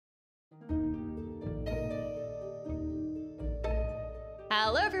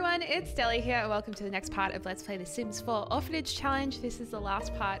Hello everyone, it's Deli here and welcome to the next part of Let's Play The Sims 4 Orphanage Challenge. This is the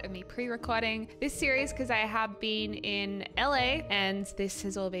last part of me pre-recording this series because I have been in LA and this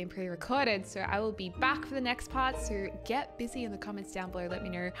has all been pre-recorded, so I will be back for the next part. So get busy in the comments down below, let me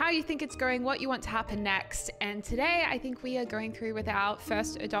know how you think it's going, what you want to happen next. And today I think we are going through with our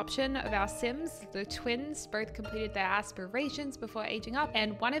first adoption of our Sims. The twins both completed their aspirations before aging up,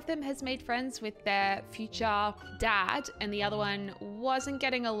 and one of them has made friends with their future dad and the other one wasn't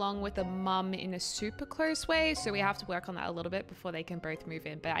getting along with the mum in a super close way, so we have to work on that a little bit before they can both move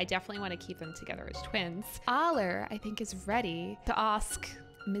in, but I definitely want to keep them together as twins. Arlo, I think, is ready to ask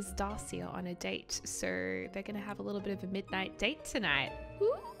Ms. Darcia on a date, so they're gonna have a little bit of a midnight date tonight.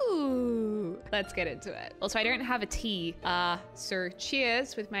 Ooh, let's get into it. Also, I don't have a tea, so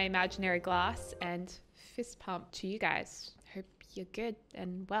cheers with my imaginary glass and fist pump to you guys. Hope you're good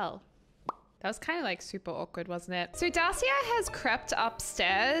and well. That was kind of like super awkward, wasn't it? So Darcia has crept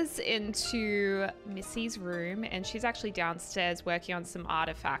upstairs into Missy's room and she's actually downstairs working on some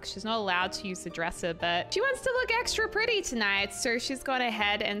artifacts. She's not allowed to use the dresser, but she wants to look extra pretty tonight. So she's gone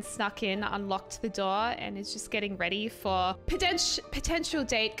ahead and snuck in, unlocked the door, and is just getting ready for potential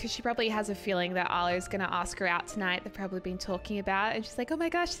date, because she probably has a feeling that Arlo's gonna ask her out tonight. They've probably been talking about it, and she's like, oh my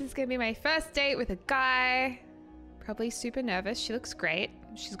gosh, this is gonna be my first date with a guy. Probably super nervous. She looks great.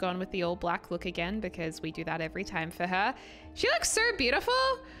 She's gone with the all black look again because we do that every time for her. She looks so beautiful.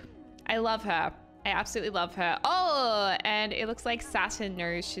 I love her. I absolutely love her. Oh, and it looks like Saturn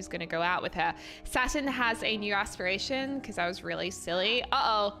knows she's gonna go out with her. Saturn has a new aspiration because I was really silly.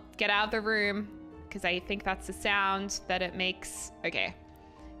 Uh-oh, get out of the room, because I think that's the sound that it makes. Okay,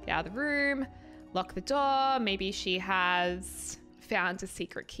 get out of the room, lock the door. Maybe she has found a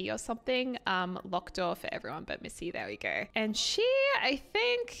secret key or something. Locked door for everyone but Missy. There we go. And she, I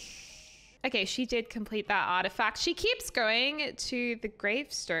think, okay, she did complete that artifact. She keeps going to the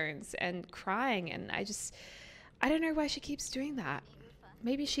gravestones and crying, and I don't know why she keeps doing that.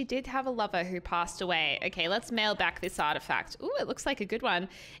 Maybe she did have a lover who passed away. Okay, let's mail back this artifact. Ooh, it looks like a good one.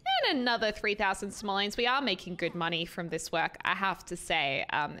 And another 3,000 simoleons. We are making good money from this work, I have to say.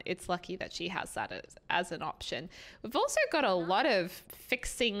 It's lucky that she has that as an option. We've also got a lot of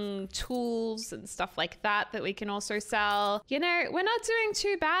fixing tools and stuff like that we can also sell. You know, we're not doing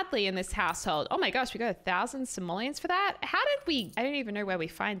too badly in this household. Oh my gosh, we got 1,000 simoleons for that? How did we? I don't even know where we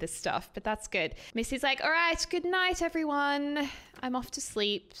find this stuff, but that's good. Missy's like, all right, good night, everyone. I'm off to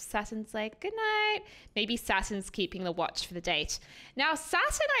sleep. Saturn's like, good night. Maybe Saturn's keeping the watch for the date. Now,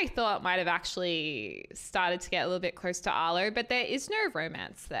 Saturn, I thought, might have actually started to get a little bit close to Arlo, but there is no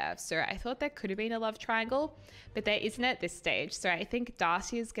romance there. So I thought there could have been a love triangle, but there isn't at this stage. So I think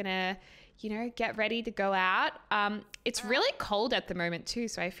Darcy is gonna, you know, get ready to go out. It's really cold at the moment too,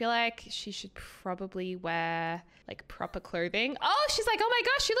 so I feel like she should probably wear like proper clothing. Oh, she's like, oh my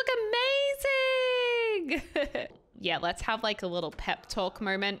gosh, you look amazing. Yeah, let's have like a little pep talk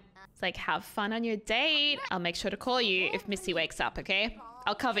moment. It's like, have fun on your date. I'll make sure to call you if Missy wakes up, okay?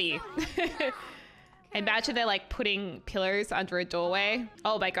 I'll cover you. Imagine they're like putting pillows under a doorway.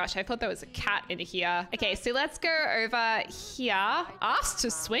 Oh my gosh, I thought there was a cat in here. Okay, so let's go over here. Asked to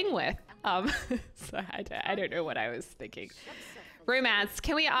swing with. So I don't know what I was thinking. Romance.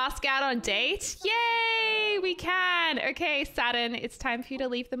 Can we ask out on date? Yay, we can. Okay, Saturn, it's time for you to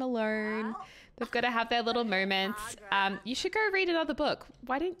leave them alone. They've got to have their little moments. You should go read another book.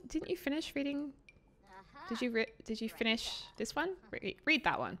 Why didn't you finish reading? Did you finish this one? Read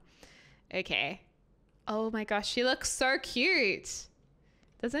that one. Okay. Oh my gosh, she looks so cute.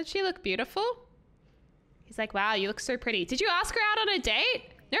 Doesn't she look beautiful? He's like, wow, you look so pretty. Did you ask her out on a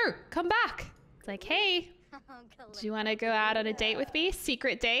date? No, come back. It's like, hey, do you want to go out on a date with me?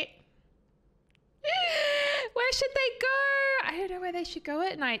 Secret date. Where should they go? I don't know where they should go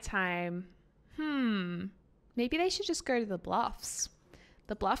at nighttime. Maybe they should just go to the Bluffs.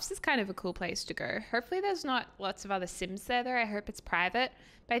 The Bluffs is kind of a cool place to go. Hopefully there's not lots of other Sims there though. I hope it's private.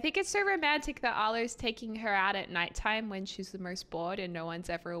 But I think it's so romantic that Arlo's taking her out at nighttime when she's the most bored and no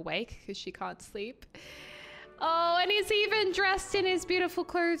one's ever awake because she can't sleep. Oh, and he's even dressed in his beautiful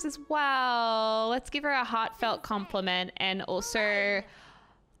clothes as well. Let's give her a heartfelt compliment and also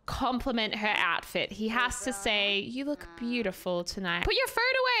compliment her outfit. He has to say, you look beautiful tonight. Put your phone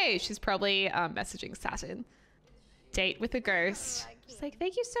away. She's probably messaging Saturn. Date with a ghost. She's like,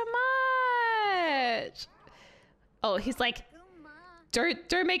 thank you so much. Oh, he's like,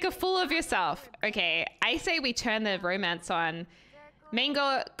 don't make a fool of yourself. Okay, I say we turn the romance on. Main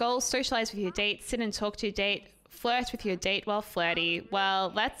goal, socialize with your date, sit and talk to your date, flirt with your date while flirty.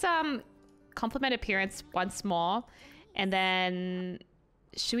 Well, let's compliment appearance once more, and then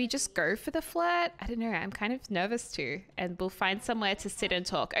Should we just go for the flirt? I don't know. I'm kind of nervous too. And we'll find somewhere to sit and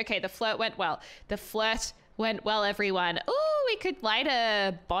talk. Okay, the flirt went well. The flirt went well, everyone. Oh, we could light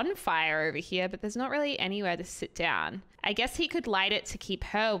a bonfire over here, but there's not really anywhere to sit down. I guess he could light it to keep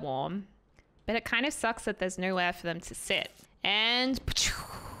her warm, but it kind of sucks that there's nowhere for them to sit. And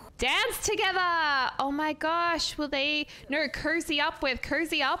dance together. Oh my gosh. Will they? No, cozy up with,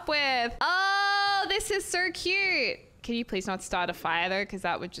 cozy up with. Oh, this is so cute. Can you please not start a fire though? Because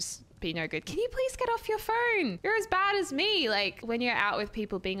that would just be no good. Can you please get off your phone? You're as bad as me. Like when you're out with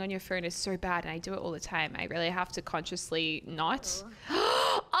people, being on your phone is so bad, and I do it all the time. I really have to consciously not.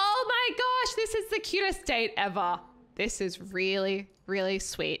 Oh my gosh, this is the cutest date ever. This is really, really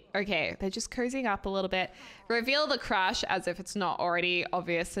sweet. Okay, they're just cozying up a little bit. Reveal the crush as if it's not already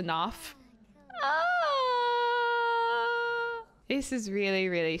obvious enough. Oh, this is really,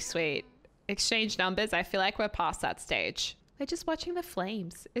 really sweet. Exchange numbers. I feel like we're past that stage. We're just watching the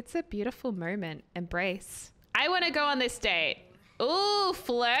flames. It's a beautiful moment. Embrace. I want to go on this date. Ooh,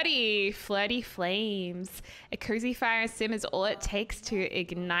 flirty, flirty flames. A cozy fire sim is all it takes to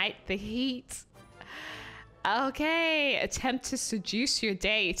ignite the heat. Okay, attempt to seduce your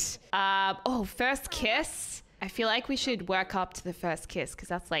date. Oh, first kiss. I feel like we should work up to the first kiss because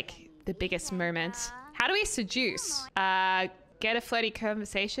that's like the biggest moment. How do we seduce? Get a flirty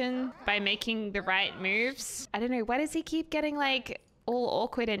conversation by making the right moves. I don't know. Why does he keep getting like all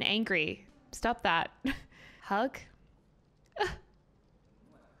awkward and angry? Stop that. Hug.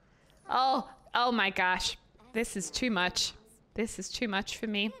 Oh my gosh. This is too much. This is too much for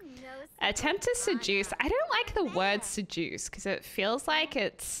me. Attempt to seduce. I don't like the word seduce because it feels like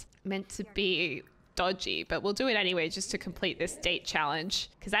it's meant to be dodgy, but we'll do it anyway just to complete this date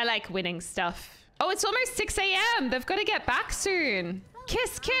challenge because I like winning stuff. Oh, it's almost 6 a.m. They've got to get back soon.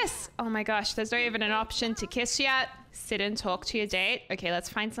 Kiss, kiss. Oh my gosh, there's not even an option to kiss yet. Sit and talk to your date. Okay, let's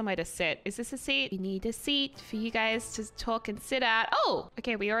find somewhere to sit. Is this a seat? We need a seat for you guys to talk and sit at. Oh,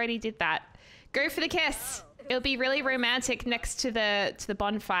 okay, we already did that. Go for the kiss. It'll be really romantic next to the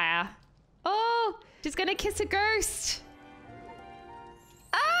bonfire. Oh, she's gonna kiss a ghost.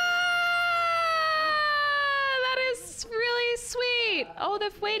 Really sweet. Oh,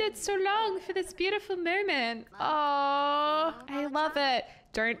 they've waited so long for this beautiful moment. Oh, I love it.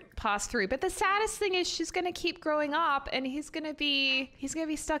 Don't pass through. But the saddest thing is she's gonna keep growing up and he's gonna be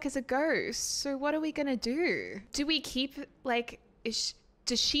stuck as a ghost. So what are we gonna do? Do we keep like,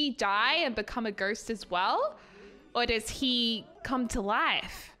 does she die and become a ghost as well? Or does he come to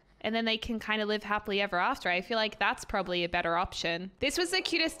life? And then they can kind of live happily ever after. I feel like that's probably a better option. This was the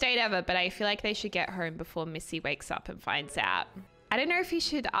cutest date ever, but I feel like they should get home before Missy wakes up and finds out. I don't know if he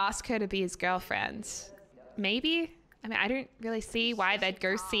should ask her to be his girlfriend. Maybe? I mean, I don't really see why they'd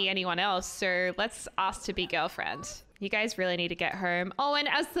go see anyone else, so let's ask to be girlfriend. You guys really need to get home. Oh, and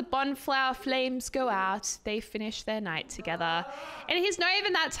as the bonfire flames go out, they finish their night together. And he's not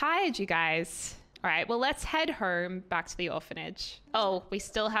even that tired, you guys. All right, well, let's head home back to the orphanage. Oh, we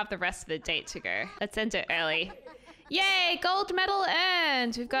still have the rest of the date to go. Let's end it early. Yay, gold medal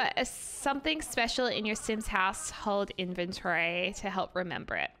earned. We've got something special in your Sims household inventory to help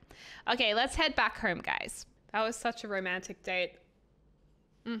remember it. Okay, let's head back home, guys. That was such a romantic date.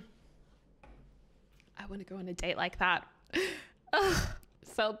 I want to go on a date like that. Ugh,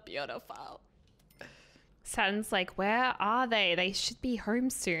 so beautiful. Saturn's like, where are they? They should be home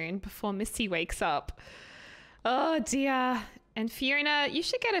soon before Missy wakes up. Oh dear. And Fiona, you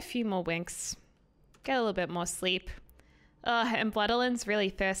should get a few more winks. Get a little bit more sleep. And Bloodalin's really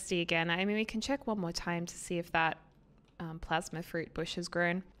thirsty again. I mean, we can check one more time to see if that plasma fruit bush has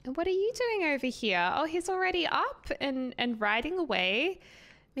grown. And what are you doing over here? Oh, he's already up and riding away.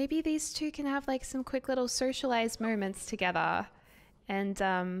 Maybe these two can have like some quick little socialized moments together.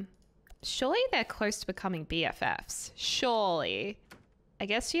 And surely they're close to becoming BFFs. Surely. I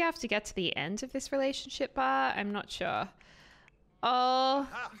guess you have to get to the end of this relationship bar. I'm not sure. Oh,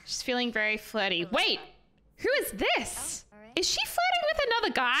 she's feeling very flirty. Wait, who is this? Is she flirting with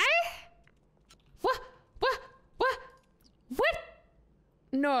another guy? What?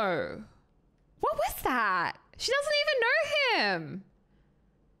 No. What was that? She doesn't even know him.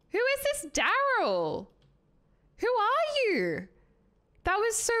 Who is this Daryl? Who are you? That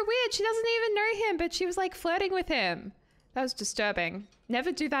was so weird. She doesn't even know him, but she was like flirting with him. That was disturbing.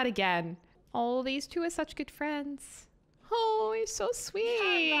 Never do that again. Oh, these two are such good friends. Oh, he's so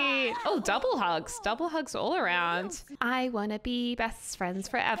sweet. Oh, double hugs all around. I want to be best friends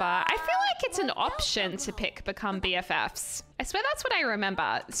forever. I feel like it's an option to pick become BFFs. I swear that's what I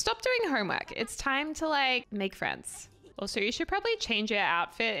remember. Stop doing homework. It's time to like make friends. Also, you should probably change your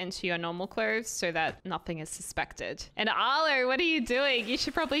outfit into your normal clothes so that nothing is suspected. And Arlo, what are you doing? You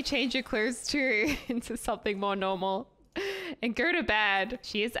should probably change your clothes too into something more normal. And go to bed.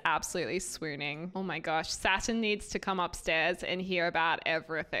 She is absolutely swooning. Oh my gosh, Saturn needs to come upstairs and hear about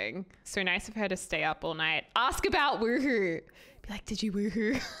everything. So nice of her to stay up all night. Ask about woohoo. Be like, did you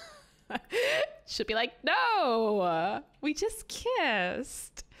woohoo? She'll be like, no, we just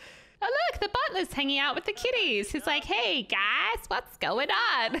kissed. Oh look, the butler's hanging out with the kitties. He's like, hey guys, what's going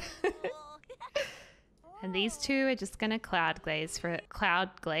on? And these two are just gonna glaze the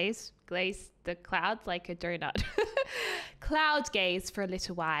clouds like a donut. Cloud gaze for a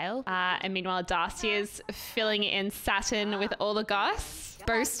little while. And meanwhile, Darcy is filling in Saturn with all the goss.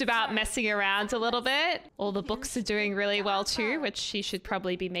 Boast about messing around a little bit. All the books are doing really well too, which she should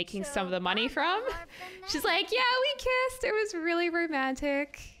probably be making some of the money from. She's like, yeah, we kissed. It was really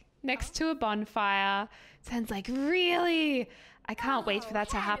romantic. Next to a bonfire. Sounds like, really? I can't wait for that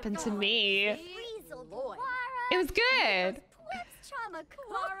to happen to me. It was good.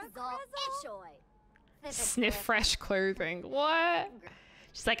 Sniff fresh clothing. What?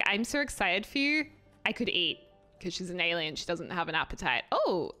 She's like, I'm so excited for you. I could eat. Because she's an alien. She doesn't have an appetite.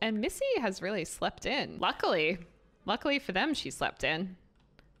 Oh, and Missy has really slept in. Luckily for them, she slept in.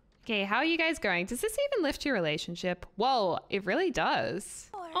 Okay, how are you guys going? Does this even lift your relationship? Whoa, it really does.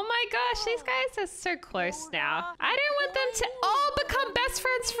 Oh my gosh, these guys are so close now. I don't want them to all become best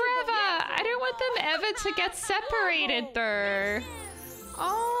friends forever. I don't want them ever to get separated though.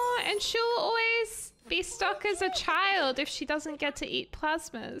 Oh, and she'll always be stuck as a child if she doesn't get to eat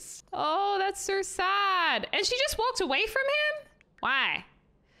plasmas. Oh, that's so sad. And she just walked away from him? Why?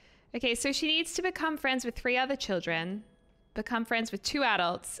 Okay, so she needs to become friends with 3 other children, become friends with 2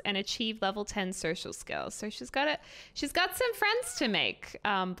 adults, and achieve level 10 social skills. So she's got some friends to make,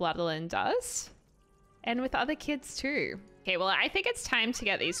 Bloodlin does. And with other kids too. Okay, well, I think it's time to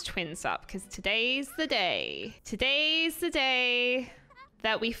get these twins up because today's the day. Today's the day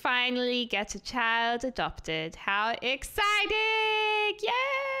that we finally get a child adopted. How exciting!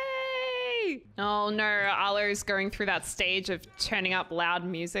 Yay! Oh no, Arlo's going through that stage of turning up loud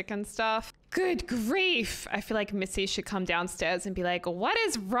music and stuff. Good grief! I feel like Missy should come downstairs and be like, what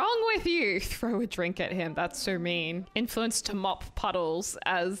is wrong with you? Throw a drink at him, that's so mean. Influence to mop puddles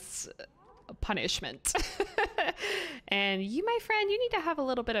as a punishment. And you, my friend, you need to have a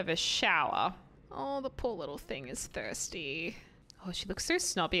little bit of a shower. Oh, the poor little thing is thirsty. Oh, she looks so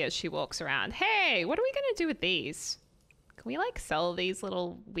snobby as she walks around. Hey, what are we gonna do with these? Can we like sell these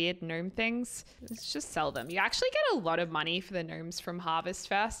little weird gnome things? Let's just sell them. You actually get a lot of money for the gnomes from Harvest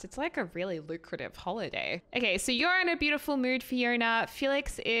Fest. It's like a really lucrative holiday. Okay, so you're in a beautiful mood, Fiona.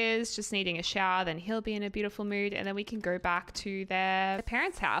 Felix is just needing a shower, then he'll be in a beautiful mood, and then we can go back to their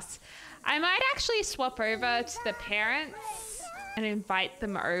parents' house. I might actually swap over to the parents and invite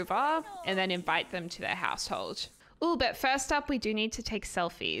them over and then invite them to their household. Oh, but first up, we do need to take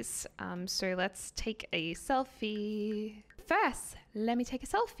selfies. So let's take a selfie. First, let me take a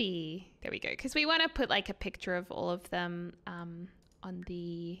selfie. There we go. Because we want to put like a picture of all of them on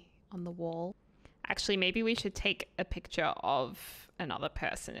the wall. Actually, maybe we should take a picture of another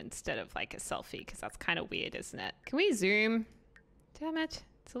person instead of like a selfie because that's kind of weird, isn't it? Can we zoom? Damn it.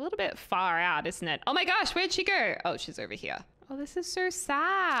 It's a little bit far out, isn't it? Oh my gosh, where'd she go? Oh, she's over here. Oh, this is so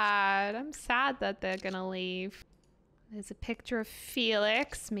sad. I'm sad that they're gonna leave. There's a picture of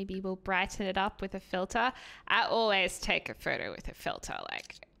Felix. Maybe we'll brighten it up with a filter. I always take a photo with a filter,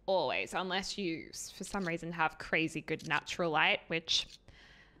 like always, unless you, for some reason, have crazy good natural light, which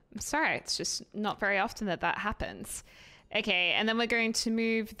I'm sorry, it's just not very often that that happens. Okay, and then we're going to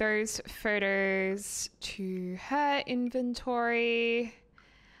move those photos to her inventory.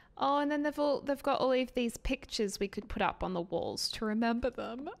 Oh, and then they've got all of these pictures we could put up on the walls to remember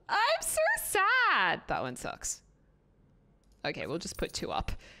them. I'm so sad. That one sucks. Okay, we'll just put 2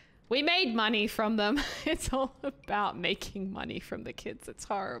 up. We made money from them. It's all about making money from the kids. It's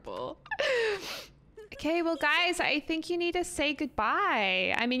horrible. Okay, well, guys, I think you need to say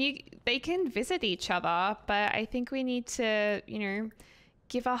goodbye. I mean, they can visit each other, but I think we need to, you know,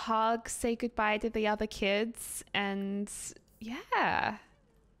 give a hug, say goodbye to the other kids, and yeah.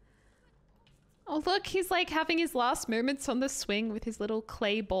 Oh, look, he's like having his last moments on the swing with his little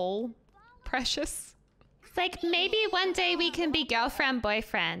clay ball. Precious. It's like, maybe one day we can be girlfriend,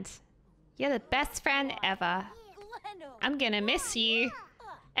 boyfriend. You're the best friend ever. I'm gonna miss you.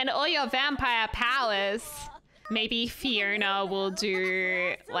 And all your vampire powers. Maybe Fiona will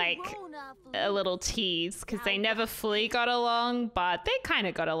do like a little tease because they never fully got along, but they kind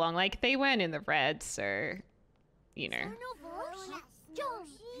of got along. Like they weren't in the red, so, you know.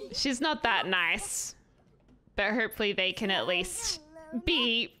 She's not that nice. but hopefully they can at least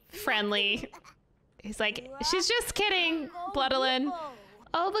be friendly. He's like, she's just kidding, Bloodalyn.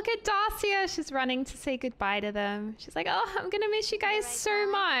 Oh, look at Darcia. She's running to say goodbye to them. She's like, oh, I'm gonna miss you guys so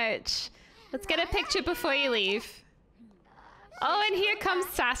much. Let's get a picture before you leave. Oh, and here comes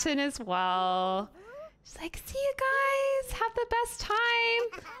Saturn as well. She's like, see you guys. Have the best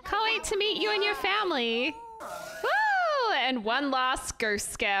time. Can't wait to meet you and your family. Woo! And one last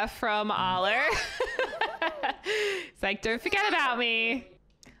ghost scare from Arlo. It's like, don't forget about me.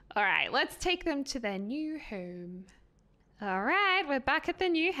 All right, let's take them to their new home. All right, we're back at the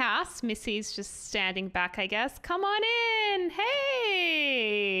new house. Missy's just standing back, I guess. Come on in.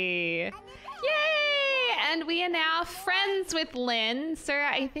 Hey! Yay! And we are now friends with Lynn. So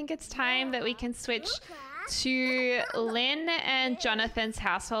I think it's time that we can switch to Lynn and Jonathan's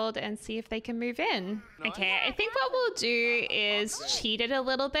household and see if they can move in. Okay, I think what we'll do is cheat it a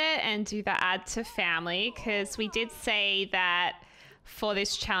little bit and do the add to family, because we did say that for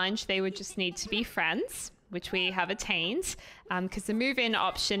this challenge they would just need to be friends, which we have attained, because the move-in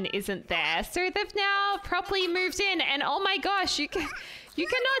option isn't there. So they've now properly moved in, and oh my gosh, you cannot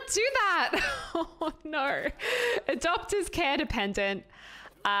do that. Oh no. Adopt as care dependent.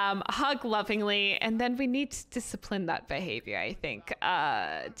 Hug lovingly, and then we need to discipline that behavior, I think.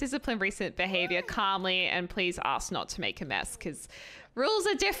 Discipline recent behavior calmly, and please ask not to make a mess, because rules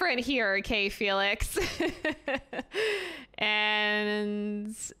are different here, okay, Felix?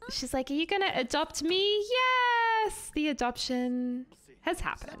 And she's like, are you gonna adopt me? Yes! The adoption has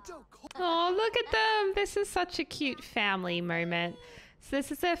happened. Oh, look at them. This is such a cute family moment. So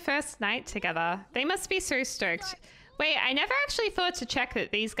this is their first night together. They must be so stoked. Wait, I never actually thought to check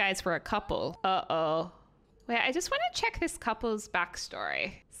that these guys were a couple. Uh-oh. Wait, I just want to check this couple's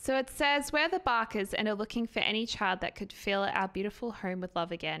backstory. So it says, we're the Barkers and are looking for any child that could fill our beautiful home with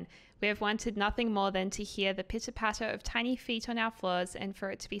love again. We have wanted nothing more than to hear the pitter-patter of tiny feet on our floors and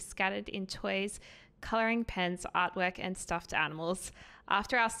for it to be scattered in toys, coloring pens, artwork, and stuffed animals.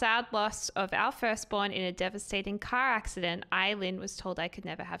 After our sad loss of our firstborn in a devastating car accident, I, Lynn, was told I could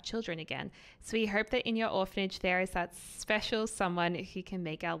never have children again. So we hope that in your orphanage there is that special someone who can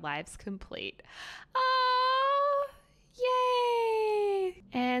make our lives complete. Oh, yay!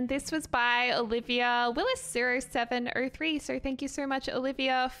 And this was by Olivia Willis0703. So thank you so much,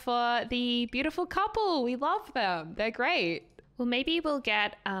 Olivia, for the beautiful couple. We love them. They're great. Well, maybe we'll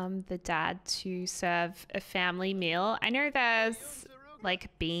get the dad to serve a family meal. I know there's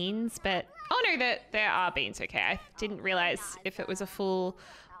like beans, but oh no, there are beans. Okay, I didn't realize if it was a full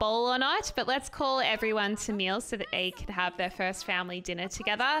bowl or not, but let's call everyone to meals so that they can have their first family dinner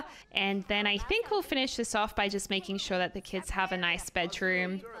together. And then I think we'll finish this off by just making sure that the kids have a nice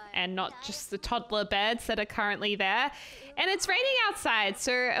bedroom and not just the toddler beds that are currently there. And it's raining outside,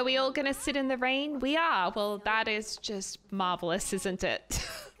 so are we all gonna sit in the rain? We are. Well, that is just marvelous, isn't it?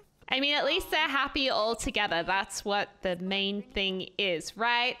 I mean, at least they're happy all together. That's what the main thing is,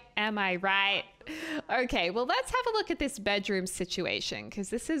 right? Am I right? Okay, well, let's have a look at this bedroom situation, because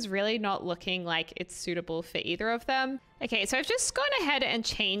this is really not looking like it's suitable for either of them. Okay, so I've just gone ahead and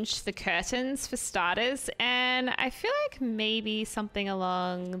changed the curtains for starters, and I feel like maybe something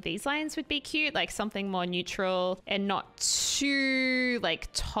along these lines would be cute, like something more neutral and not too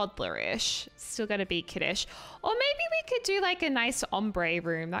like toddlerish. Still gotta be kiddish. Or maybe we could do like a nice ombre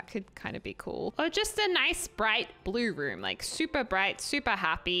room. That could kind of be cool. Or just a nice bright blue room, like super bright, super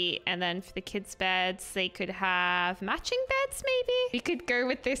happy. And then for the kids' beds, they could have matching beds maybe. We could go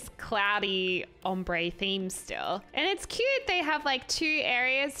with this cloudy ombre theme still. And it's cute. They have like 2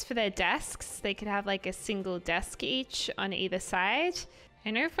 areas for their desks. They could have like a single desk each on either side.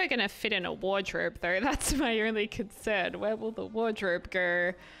 I know if we're gonna fit in a wardrobe though, that's my only concern. Where will the wardrobe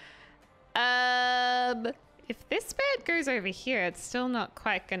go? If this bed goes over here, it's still not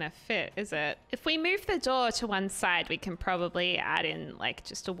quite gonna fit, is it? If we move the door to one side, we can probably add in like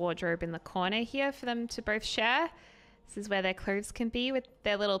just a wardrobe in the corner here for them to both share. This is where their clothes can be with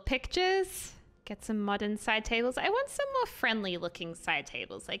their little pictures. Get some modern side tables. I want some more friendly looking side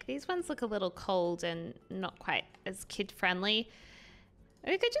tables. Like these ones look a little cold and not quite as kid friendly.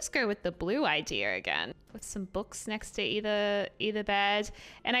 We could just go with the blue idea again, with some books next to either bed.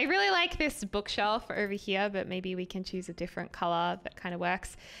 And I really like this bookshelf over here, but maybe we can choose a different color that kind of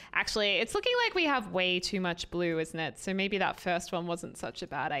works. Actually, it's looking like we have way too much blue, isn't it? So maybe that first one wasn't such a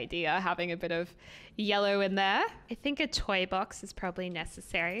bad idea, having a bit of yellow in there. I think a toy box is probably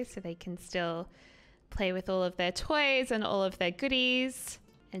necessary so they can still play with all of their toys and all of their goodies.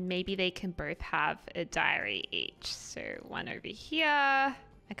 And maybe they can both have a diary each. So one over here.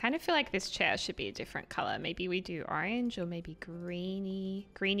 I kind of feel like this chair should be a different color. Maybe we do orange or maybe greeny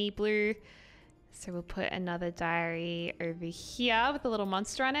blue. So we'll put another diary over here with a little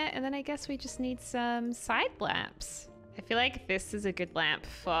monster on it. And then I guess we just need some side lamps. I feel like this is a good lamp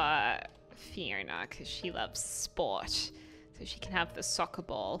for Fiona because she loves sport. So she can have the soccer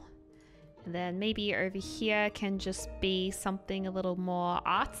ball. And then maybe over here can just be something a little more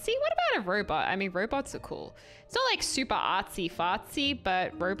artsy. What about a robot? I mean, robots are cool. It's not like super artsy fartsy,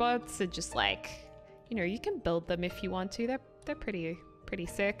 but robots are just like, you know, you can build them if you want to. They're pretty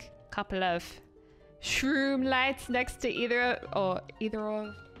sick. Couple of shroom lights next to either or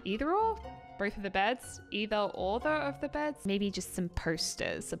both of the beds, either or of the beds. Maybe just some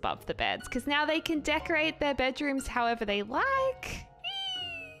posters above the beds because now they can decorate their bedrooms however they like.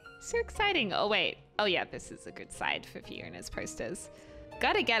 So exciting. Oh wait, oh yeah, this is a good side for Fiona's posters.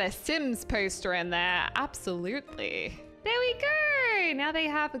 Gotta get a Sims poster in there, absolutely. There we go. Now they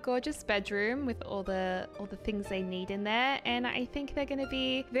have a gorgeous bedroom with all the things they need in there, and I think they're going to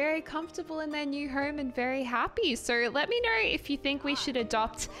be very comfortable in their new home and very happy. So let me know if you think we should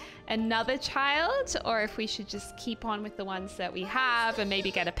adopt another child or if we should just keep on with the ones that we have and maybe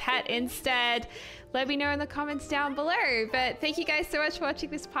get a pet instead. Let me know in the comments down below. But thank you guys so much for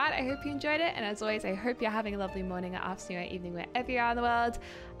watching this part. I hope you enjoyed it, and as always, I hope you're having a lovely morning or afternoon or evening wherever you are in the world.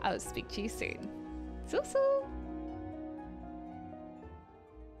 I will speak to you soon. So.